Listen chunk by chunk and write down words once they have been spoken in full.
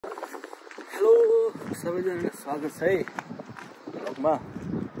सबैजनालाई स्वागत छ है भ्लगमा।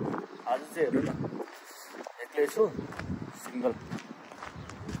 आज चाहिँ हेर्नु न, एक्लै छु, सिङ्गल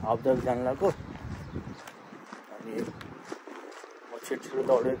अबुधाबी जान लागेको। अनि म छिटो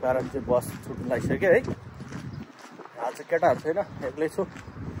दौडेको कारण चाहिँ बस छुट्नु लागिसक्यो है। आज चाहिँ केटाहरू छैन, एक्लै छु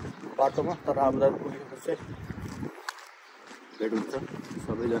बाटोमा। तर अबुधाबी पुगेपछि चाहिँ भेट हुन्छ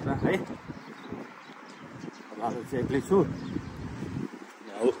सबैजना है। आज चाहिँ एक्लै छु।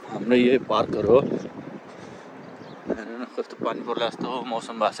 हाम्रो यही पार्कहरू हो। हेर्नु न कस्तो पानी पर्ला जस्तो हो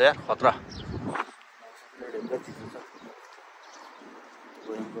मौसम भएको छ यार, खतरा। चिसो छ,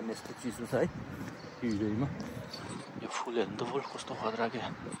 गरम पनि यस्तो चिसो छ है हिँड्दैमा। यो फुल हेर्नु त फुल कस्तो खतरा क्या।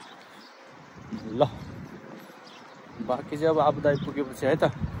 ल बाँकी चाहिँ अब अबुधाबी पुगेपछि है त।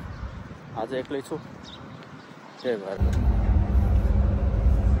 आज एक्लै छु, त्यही भएर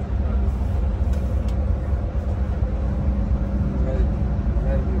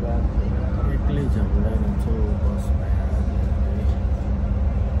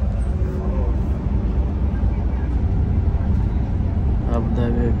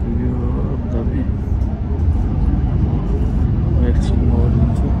अबुधाबी पुग्यो। अबुधाबी एकछिन म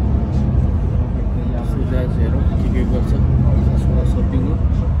लिन्छु। सुजाज हेरौँ के गर्छ। छोरा सपिङ हो,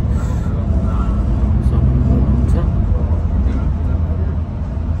 सपिङ गर्नुहुन्छ।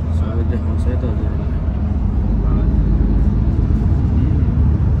 सबै देखाउँछ है त हजुरहरूलाई।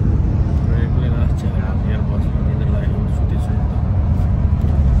 एक्लै लास्ट चाहिँ यहाँ बस्नु निद्रा लाग्यो, सुतेछु नि त।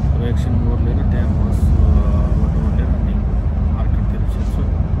 अब एकछिन मोड लिएर त्यहाँ बस अटो लिएर अनि मार्केटतिर छिर्छु।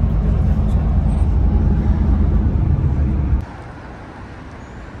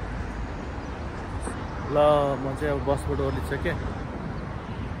 ल म चाहिँ अब बसबाट ओर्लिसकेँ।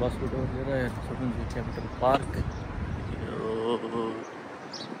 बसबाट ओर्लेर हेर्न सक्नुहुन्छ क्यापिटल पार्क,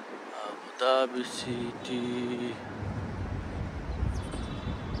 अबुधाबी सिटी।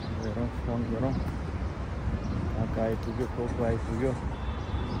 हेरौँ, फोन गरौँ, कहाँ आइपुग्यो, को आइपुग्यो।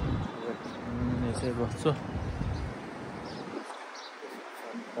 यसै बस्छु,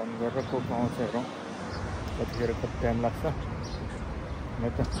 फोन गरेर को आउँछ हेरौँ। कतिखेर कति टाइम लाग्छ है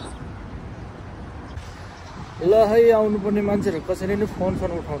त। ल है, आउनुपर्ने मान्छेहरू कसैले नि फोन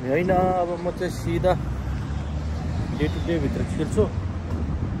उठाउने होइन। अब म चाहिँ सिधा डे टु डे भित्र छिर्छु।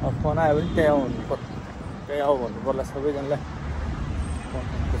 अब फोन आयो भने त्यहीँ आउनु पर्छ, त्यहीँ आऊ भन्नु पर्ला सबैजनालाई। फोन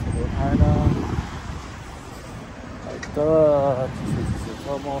कसैले उठाएन त। चिसो छ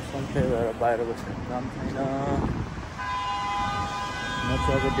मौसम, त्यही भएर बाहिर बसेर काम छैन। म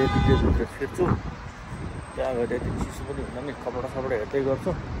चाहिँ अब डे टु डे भित्र छिर्छु। त्यहाँ गएर यति चिसो पनि हुँदैन नि, कपडा सपडा हेर्दै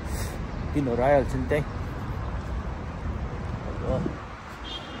गर्छु। दिनहरू आइहाल्छ नि त्यहीँ।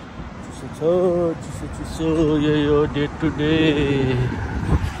 चिसो यही हो डे टु डे।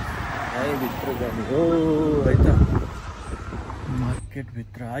 यहीँभित्र जाने हो है त।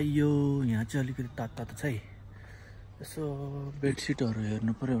 मार्केटभित्र आइयो। यहाँ चाहिँ अलिकति तातो छ है। यसो बेडसिटहरू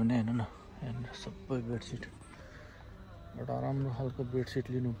हेर्नु पऱ्यो भने हेर्नु न, हेर्नु सबै बेडसिट। एउटा राम्रो खालको बेडसिट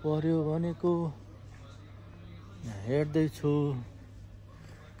लिनु पऱ्यो भनेको। यहाँ हेर्दैछु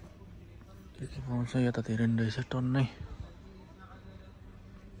के पाउँछ। यतातिर रहेछ टन्नै।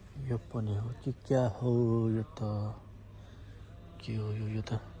 यो पनि हो कि क्या हो, यो त के हो यो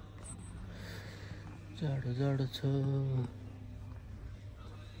त। जाडो जाडो छ।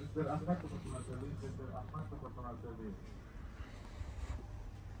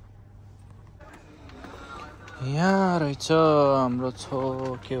 यहाँ रहेछ हाम्रो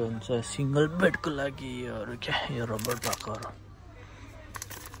के भन्छ सिङ्गल बेडको लागि अरू क्या, यो रबर भाकाहरू।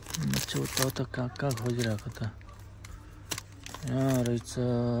 उता कहाँ खोजिरहेको त। यहाँ रहेछ।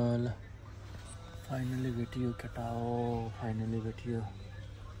 ल फाइनली भेटियो केटा हो, फाइनली भेटियो।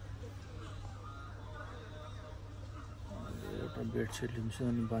 एउटा बेडसिट लिन्छु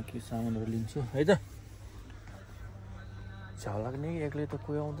अनि बाँकी सामानहरू लिन्छु है त। झ्याउ लाग्ने कि एक्लै त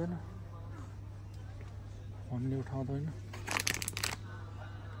कोही आउँदैन, फोन नि उठाउँदैन,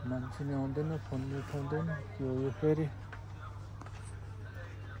 मान्छे नि आउँदैन, फोन नि उठाउँदैन। के हो यो फेरि।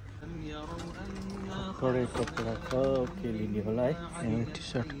 थोरै कपडा छ, के लिने होला है। यहाँ टी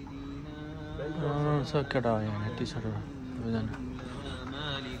सर्ट छ केटा हो, यहाँ टी सर्टहरू सबैजना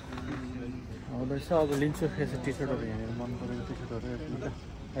आउँदैछ। अब लिन्छु यसो टी सर्टहरू, यहाँनिर मन परेको टी सर्टहरू हेर्नु त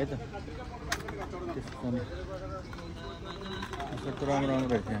है त। त्यस्तो त राम्रो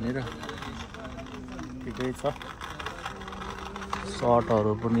रहेछ यहाँनिर, ठिकै छ।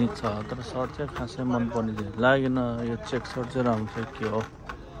 सर्टहरू पनि छ, तर सर्ट चाहिँ खासै मन पर्ने चाहिँ लागेन। यो चेक सर्ट चाहिँ राम्रो छ के हो।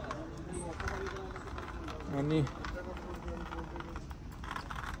 अनि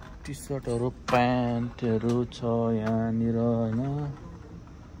टी सर्टहरू प्यान्टहरू छ यहाँनिर होइन।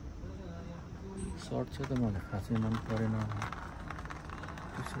 सर्ट चाहिँ त मलाई खासै मन परेन।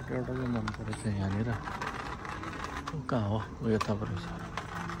 टी सर्ट एउटा चाहिँ मन परेछ यहाँनिर कहाँ हो यताबाट रहेछ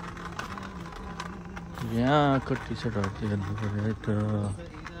यहाँको टी सर्टहरू चाहिँ हेर्नु पऱ्यो है त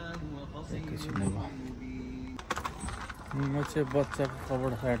एकैछिन अब म चाहिँ बच्चाको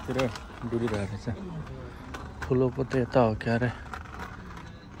कपडा साइडतिर डुलिरहेको रहेछ ठुलोको त यता हो क्या अरे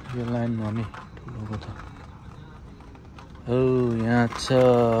यो लाइनमा नि ठुलोको त हो यहाँ छ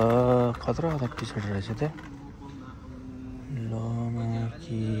खतरा खतरा टी सर्ट रहेछ त्यहाँ लमा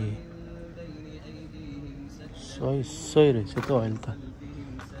कि सही रहेछ त अहिले त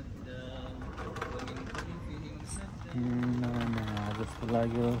जस्तो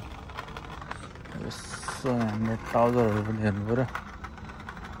लाग्यो यसो हामीले ट्राउजरहरू पनि हेर्नु पऱ्यो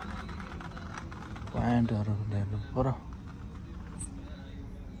प्यान्टहरू पनि हेर्नु पऱ्यो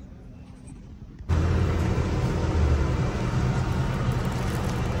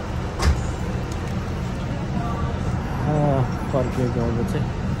फर्केको अब चाहिँ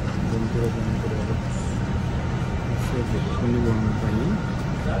घुमतिर जानु पऱ्यो अब यसो पनि गर्नु पाइयो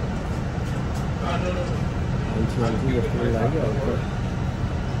अल्छी जस्तो लाग्यो अब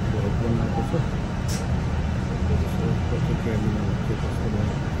भोक बनाएको छ कस्तो ट्रेनिङहरू के कस्तो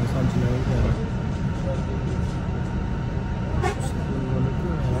भयो सन्चै लाग्यो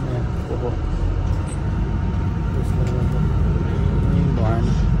भएन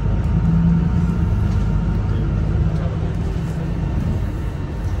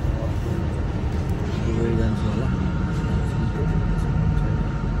दुबई जान्छु होला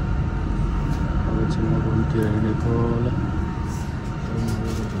अब चाहिँ म घुमतिर हिँडेको होला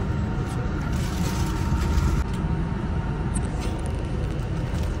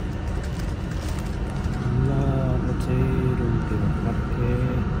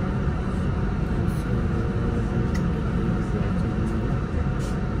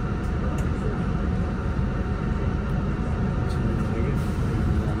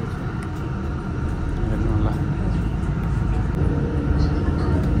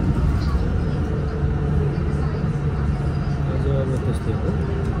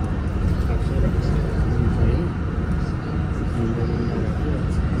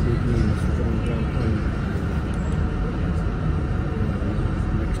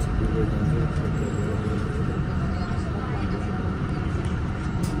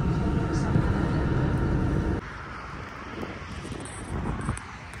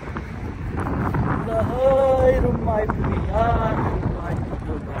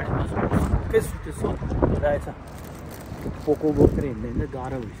त्यसो रहेछ पोको बोकेर हिँड्दा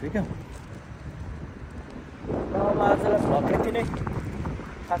गाह्रो भइसक्यो अब आजलाई भ्लग यति नै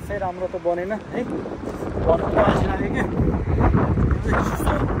खासै राम्रो त बनेन है भन्नु त आइसक्यो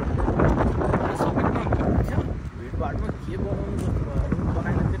क्या भिडभाडमा के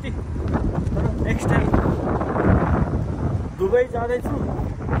बनाएन त्यति तर नेक्स्ट टाइम दुबई जाँदैछु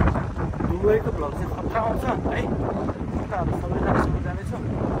दुबईको भ्लग चाहिँ खतरा आउँछ है खतराहरू सबैजनासँग जानेछु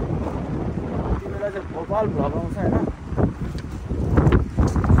चाहिँ भोपाल भ्लग आउँछ होइन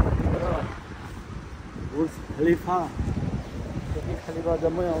बुर्ज खलिफा खलिफा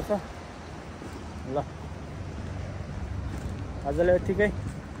जम्मै आउँछ ल आजलाई यतिकै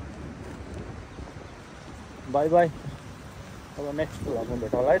बाई बाई अब नेक्स्ट भ्लगमा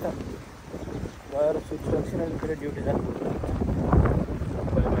भेट होला है त गएर सुत्छु एकछिन अहिले फेरि ड्युटी जानु